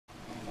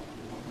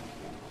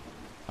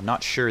I'm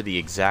not sure the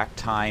exact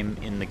time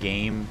in the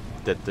game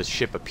that the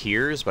ship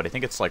appears, but I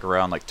think it's like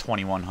around like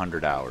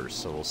 2100 hours,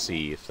 so we'll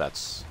see if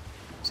that's...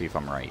 see if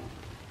I'm right.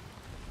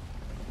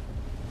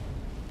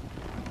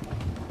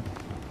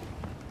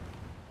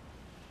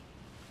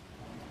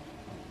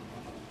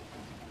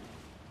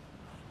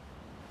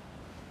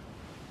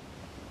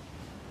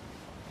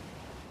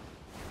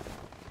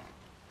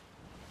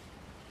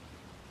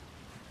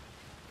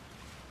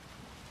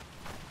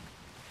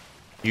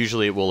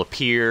 Usually it will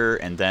appear,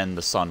 and then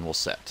the sun will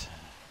set.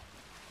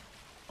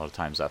 A lot of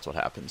times that's what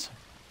happens.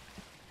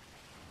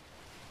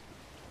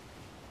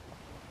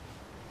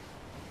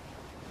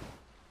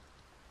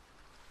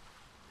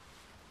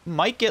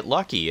 Might get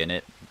lucky, and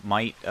it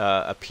might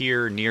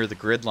appear near the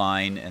grid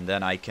line, and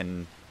then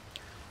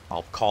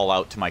I'll call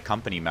out to my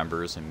company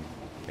members, and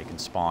they can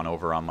spawn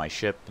over on my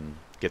ship and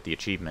get the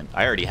achievement.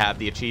 I already have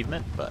the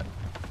achievement, but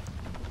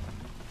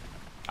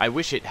I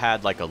wish it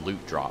had like a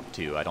loot drop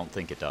too. I don't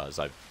think it does.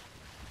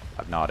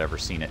 I've not ever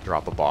seen it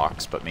drop a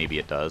box, but maybe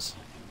it does.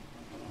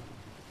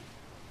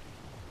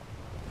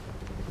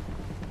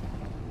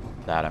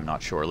 That I'm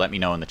not sure. Let me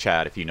know in the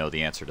chat if you know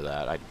the answer to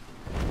that. I'm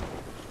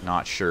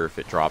not sure if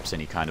it drops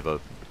any kind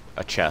of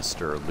a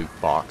chest or a loot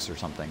box or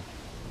something.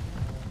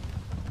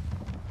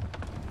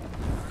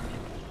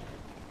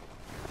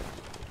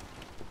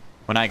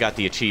 When I got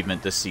the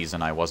achievement this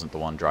season, I wasn't the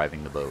one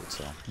driving the boat,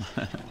 so...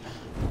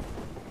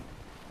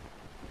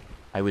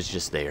 I was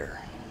just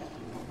there.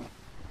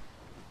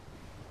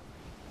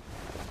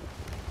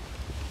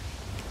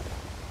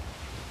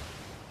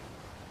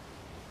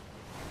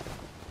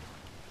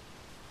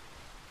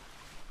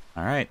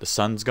 Alright, the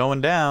sun's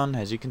going down,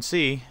 as you can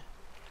see.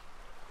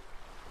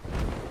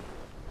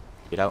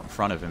 Get out in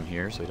front of him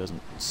here so he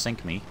doesn't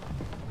sink me.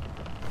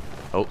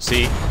 Oh,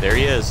 see? There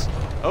he is.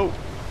 Oh!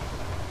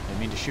 Didn't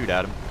mean to shoot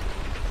at him.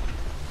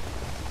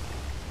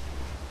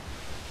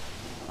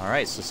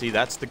 Alright, so see,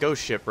 that's the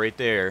ghost ship right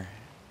there.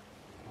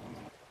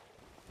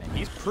 And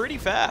he's pretty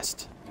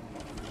fast.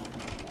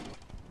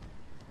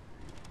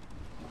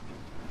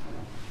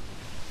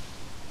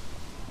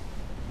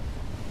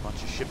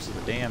 Bunch of ships of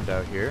the damned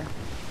out here.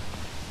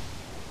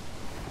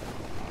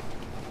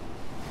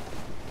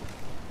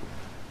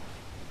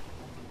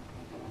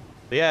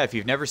 But yeah, if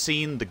you've never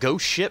seen the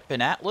ghost ship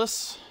in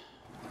Atlas,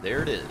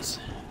 there it is.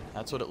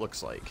 That's what it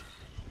looks like.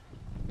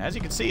 And as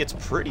you can see, it's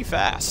pretty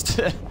fast.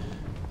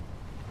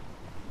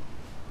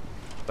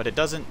 But it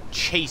doesn't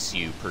chase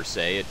you, per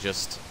se. It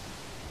just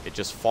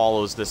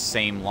follows this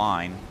same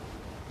line.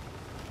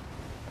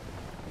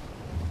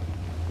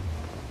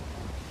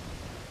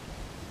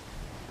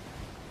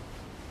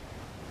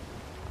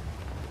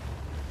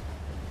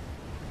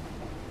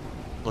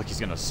 Look, he's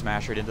gonna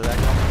smash right into that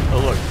guy. Oh,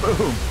 look.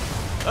 Boom!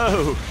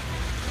 Oh!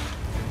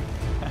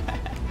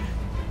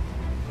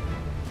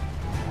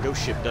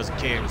 Ghost ship doesn't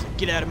care. He's like,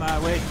 get out of my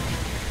way.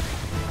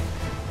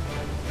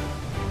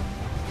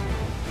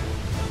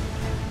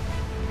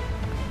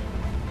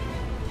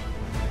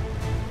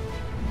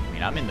 I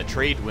mean, I'm in the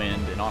trade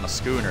wind and on a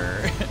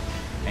schooner,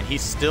 and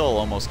he's still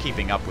almost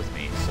keeping up with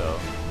me, so...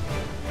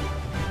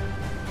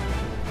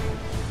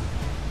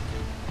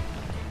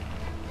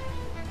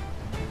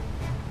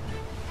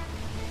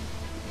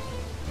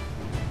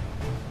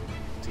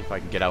 See if I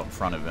can get out in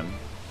front of him.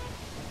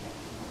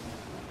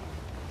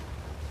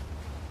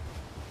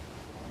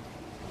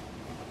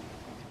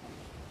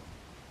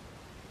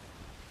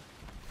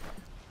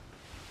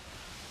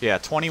 Yeah,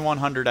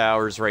 2100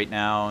 hours right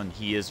now, and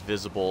he is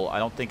visible. I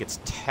don't think it's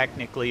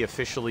technically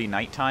officially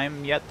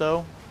nighttime yet,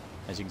 though.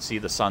 As you can see,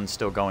 the sun's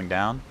still going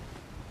down.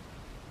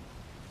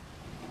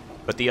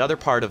 But the other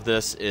part of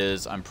this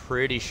is, I'm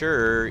pretty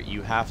sure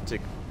you have to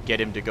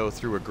get him to go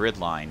through a grid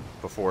line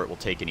before it will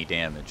take any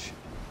damage.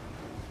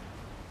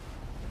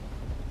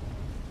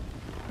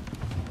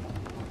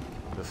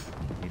 Oof,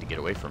 need to get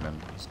away from him.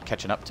 He's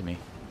catching up to me.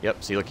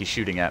 Yep, see, look, he's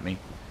shooting at me.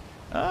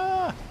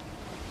 Ah!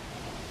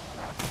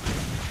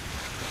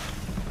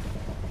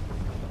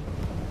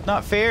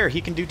 Not fair.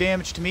 He can do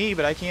damage to me,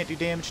 but I can't do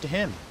damage to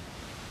him.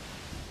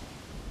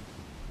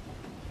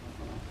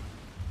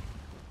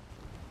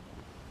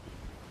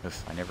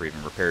 Oof, I never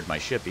even repaired my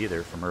ship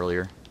either from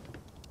earlier.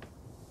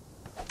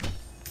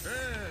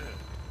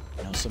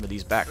 I know some of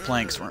these back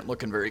planks weren't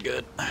looking very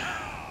good.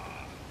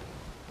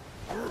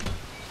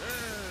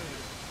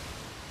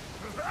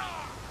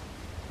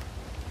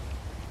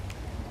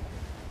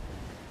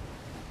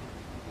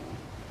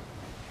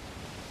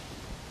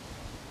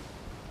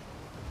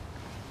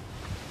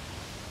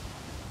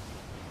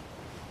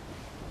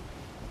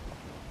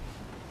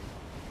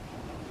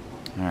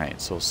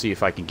 Alright, so we'll see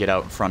if I can get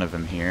out in front of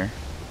him here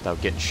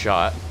without getting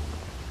shot.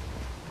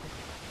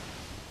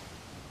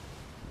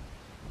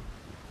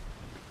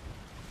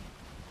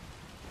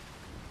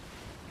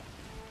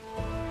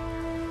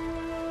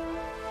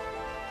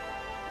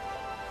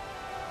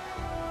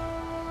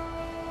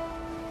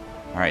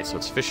 Alright, so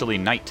it's officially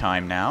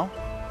nighttime now.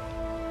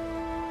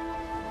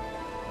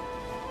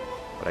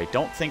 But I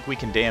don't think we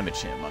can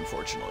damage him,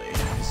 unfortunately.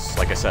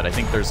 Like I said, I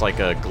think there's like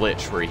a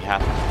glitch where he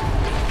has...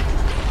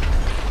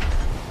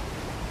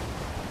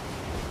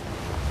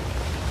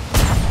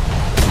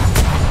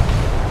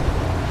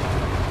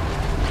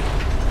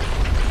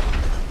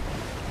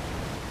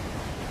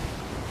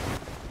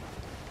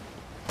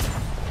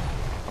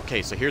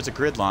 Okay, so here's a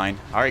grid line.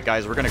 Alright,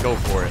 guys, we're gonna go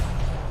for it.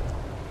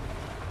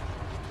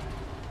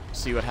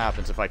 See what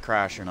happens if I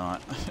crash or not.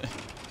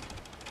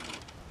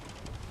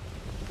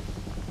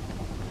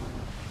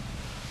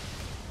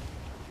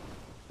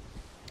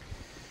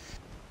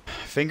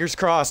 Fingers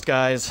crossed,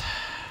 guys.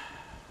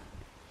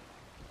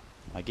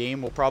 My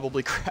game will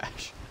probably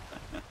crash.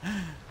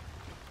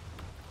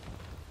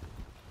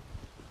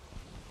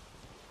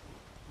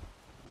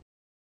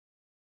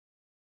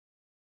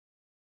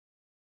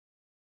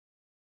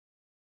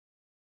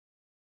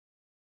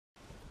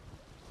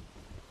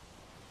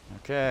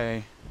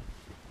 Okay.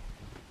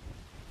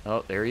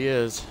 Oh, there he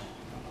is.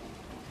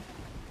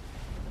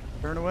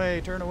 Turn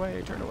away, turn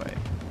away, turn away.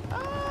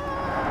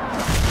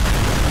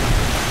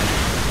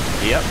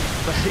 Yep,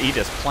 he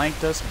just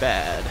planked us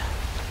bad.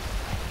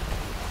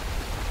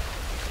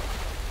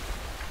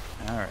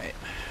 Alright,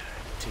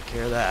 take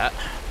care of that.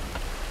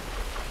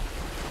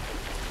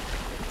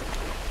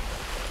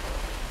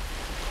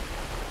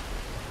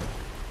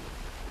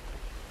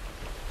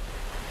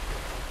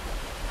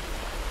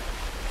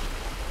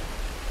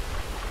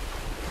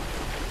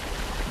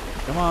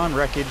 Come on,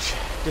 wreckage,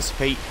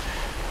 dissipate.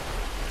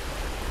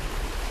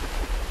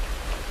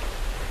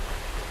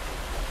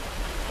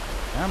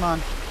 Come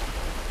on.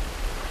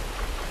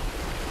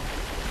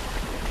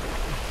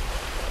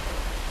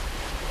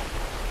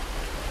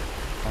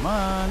 Come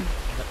on,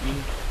 let me...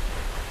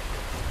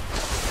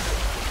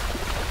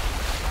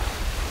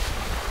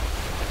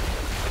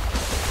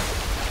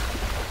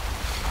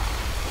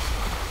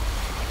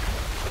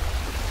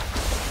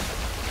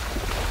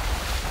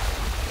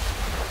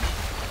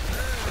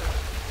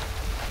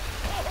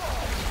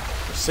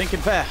 We're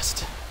sinking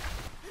fast.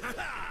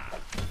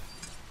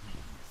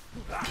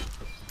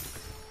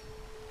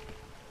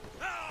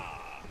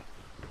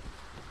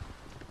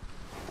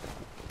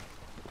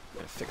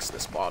 Gotta fix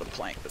this bottom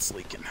plank that's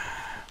leaking.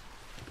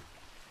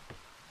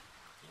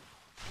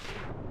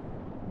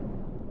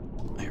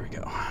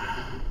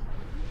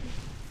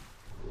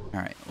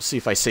 Alright, we'll see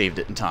if I saved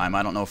it in time.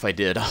 I don't know if I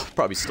did. I'll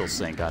probably still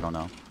sink. I don't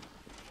know.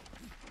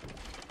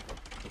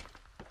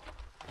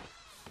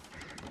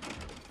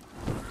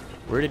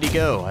 Where did he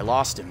go? I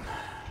lost him.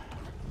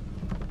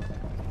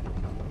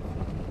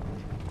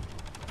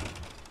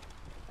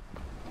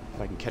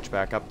 If I can catch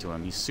back up to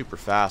him. He's super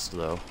fast,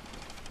 though.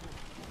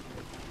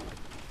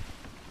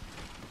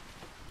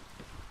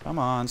 Come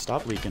on,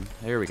 stop leaking.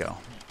 There we go.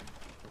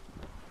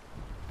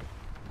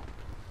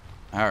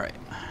 Alright.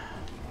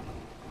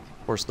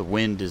 Of course, the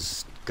wind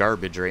is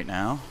garbage right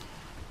now.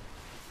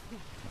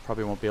 I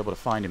probably won't be able to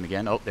find him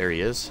again. Oh, there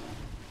he is.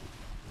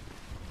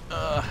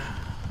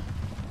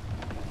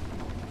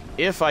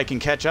 If I can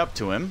catch up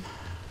to him,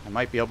 I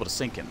might be able to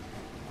sink him.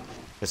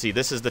 But see,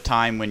 this is the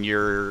time when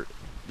you're...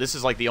 This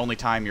is like the only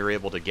time you're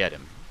able to get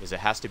him. Is it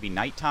has to be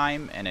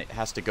nighttime, and it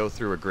has to go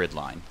through a grid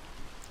line.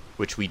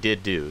 Which we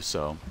did do,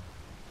 so...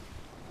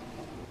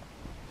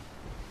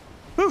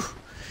 Whew!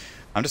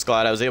 I'm just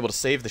glad I was able to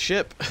save the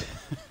ship.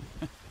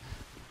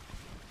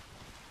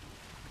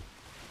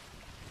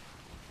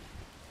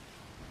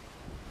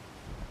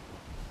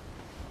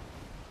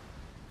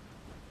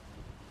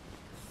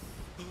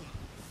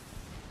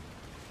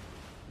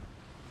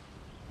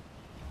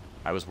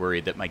 I was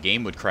worried that my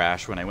game would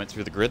crash when I went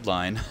through the grid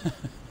line.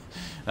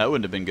 That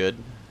wouldn't have been good.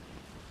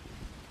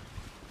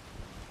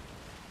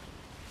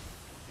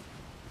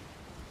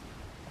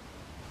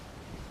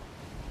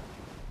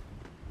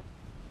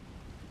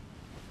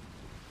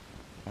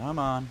 Come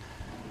on.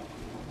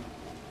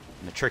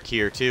 And the trick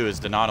here, too, is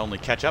to not only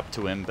catch up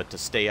to him, but to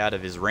stay out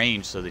of his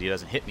range so that he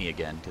doesn't hit me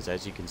again. Because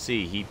as you can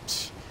see, he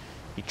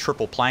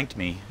triple planked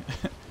me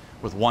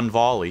with one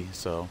volley,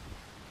 so...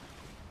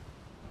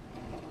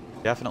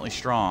 Definitely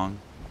strong.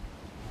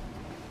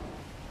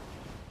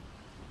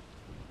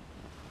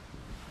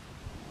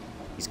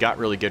 He's got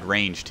really good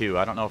range, too.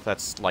 I don't know if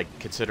that's, like,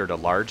 considered a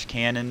large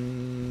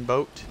cannon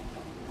boat.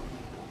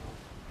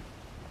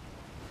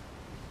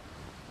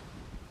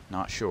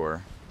 Not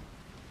sure.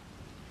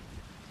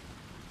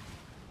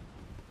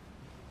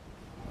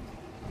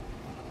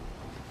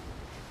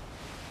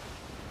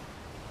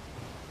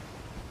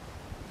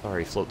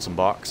 Sorry, flotsam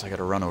box. I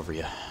gotta run over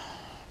you.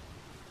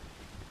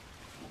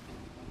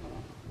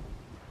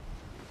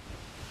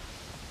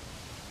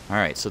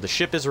 Alright, so the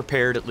ship is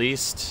repaired at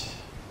least.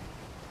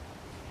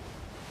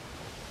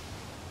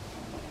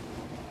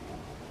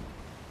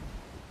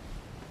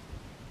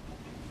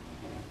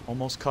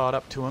 Almost caught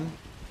up to him.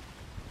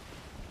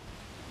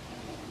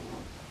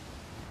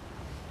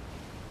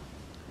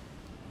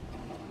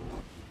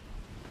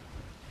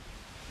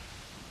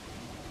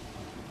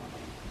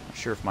 Not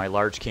sure if my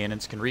large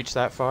cannons can reach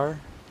that far.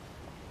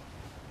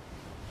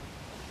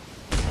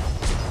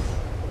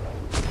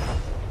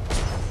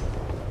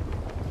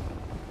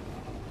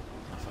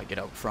 Get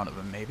out in front of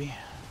him, maybe.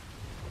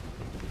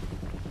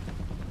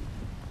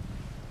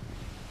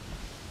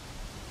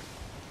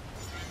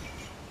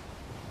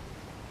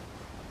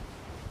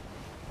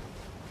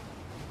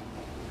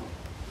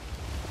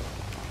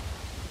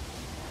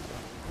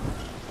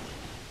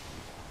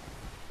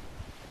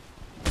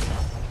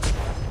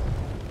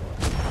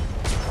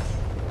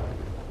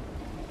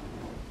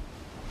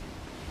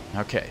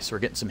 Okay, so we're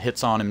getting some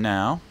hits on him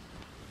now.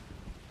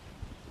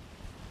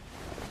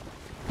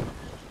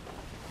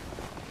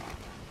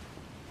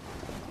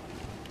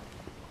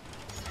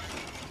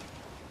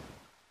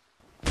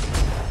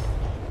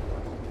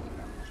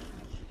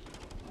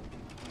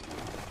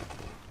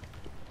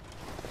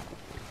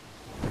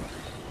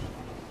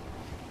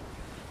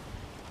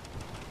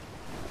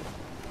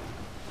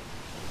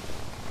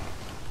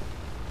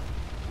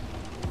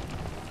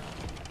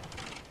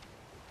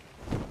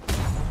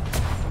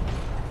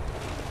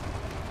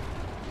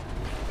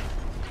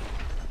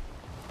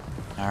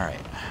 Alright.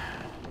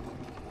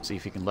 See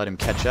if you can let him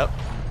catch up.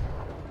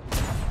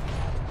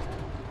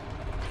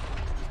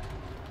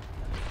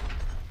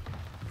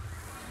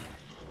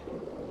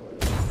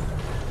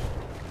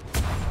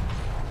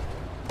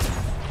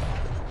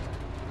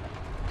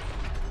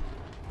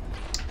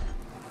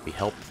 Be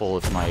helpful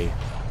if my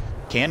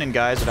cannon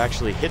guys would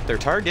actually hit their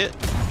target.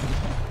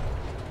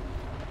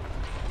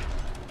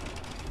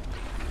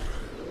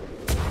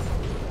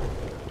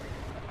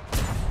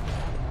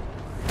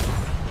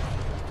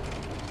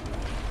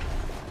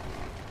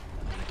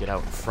 Get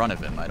out in front of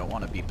him. I don't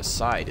want to be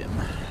beside him.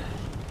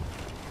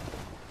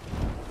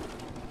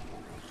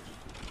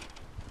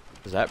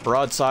 Because that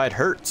broadside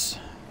hurts.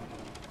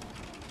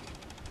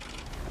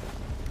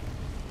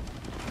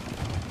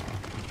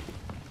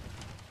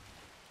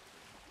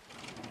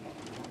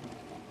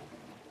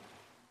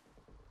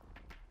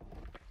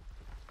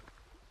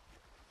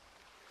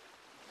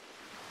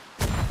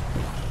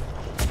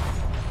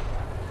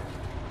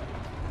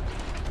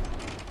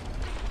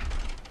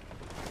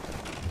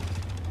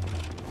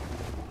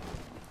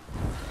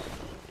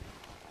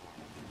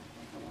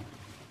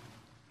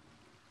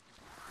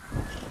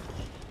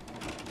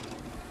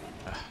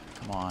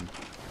 Come on.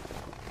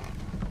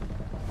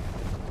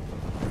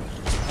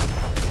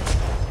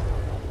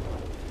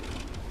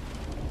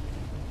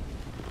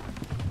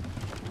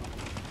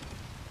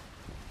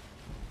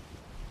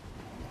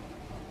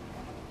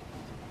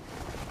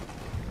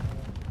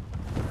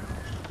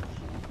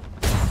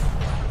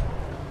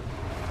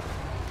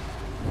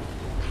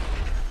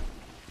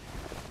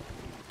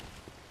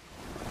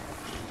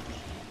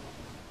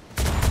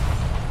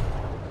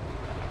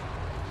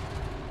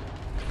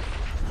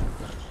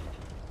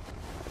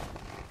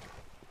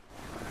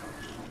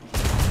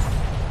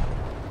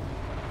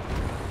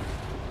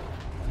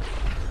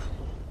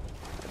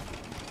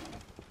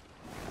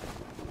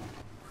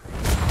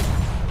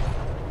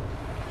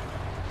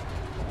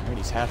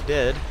 He's half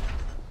dead.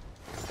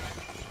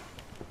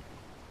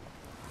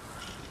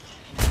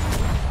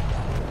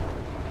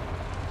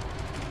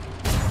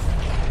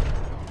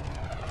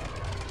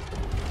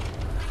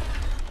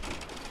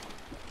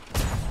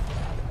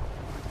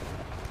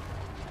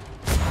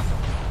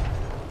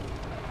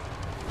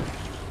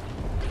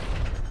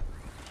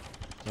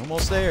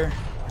 Almost there.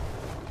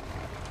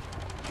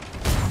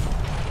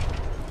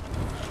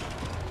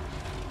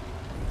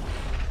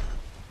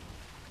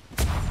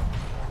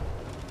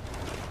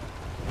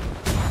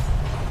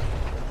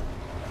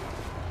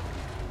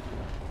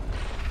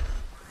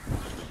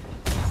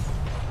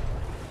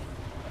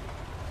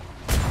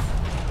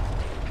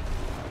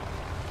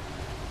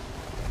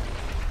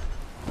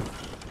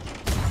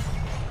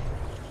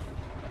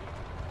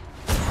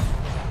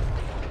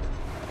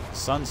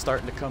 Sun's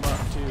starting to come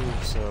up too,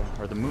 so,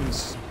 or the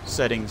moon's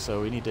setting,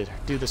 so we need to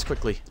do this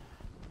quickly.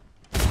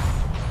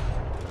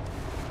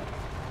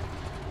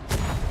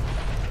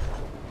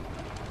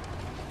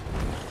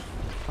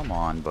 Come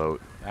on,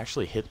 boat.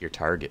 Actually hit your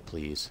target,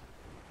 please.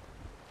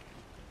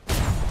 Like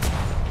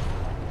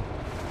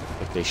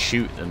they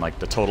shoot in like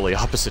the totally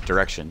opposite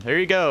direction. There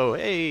you go.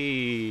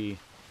 Hey.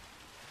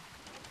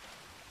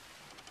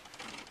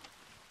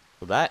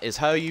 So that is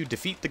how you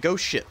defeat the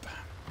ghost ship.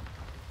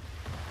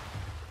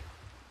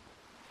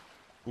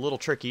 A little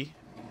tricky,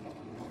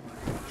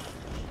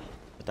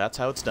 but that's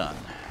how it's done.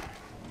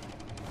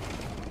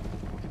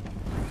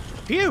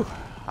 Phew!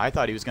 I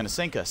thought he was going to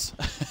sink us.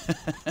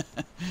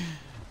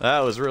 That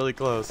was really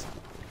close.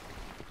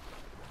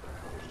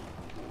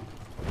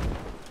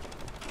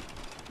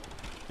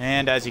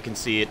 And as you can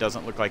see, it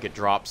doesn't look like it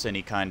drops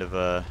any kind of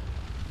a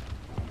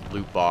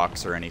loot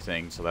box or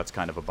anything, so that's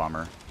kind of a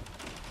bummer.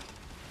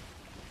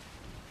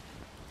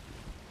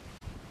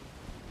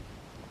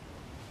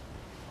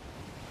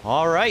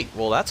 Alright,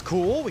 well that's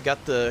cool. We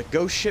got the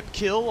ghost ship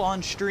kill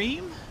on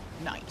stream.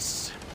 Nice.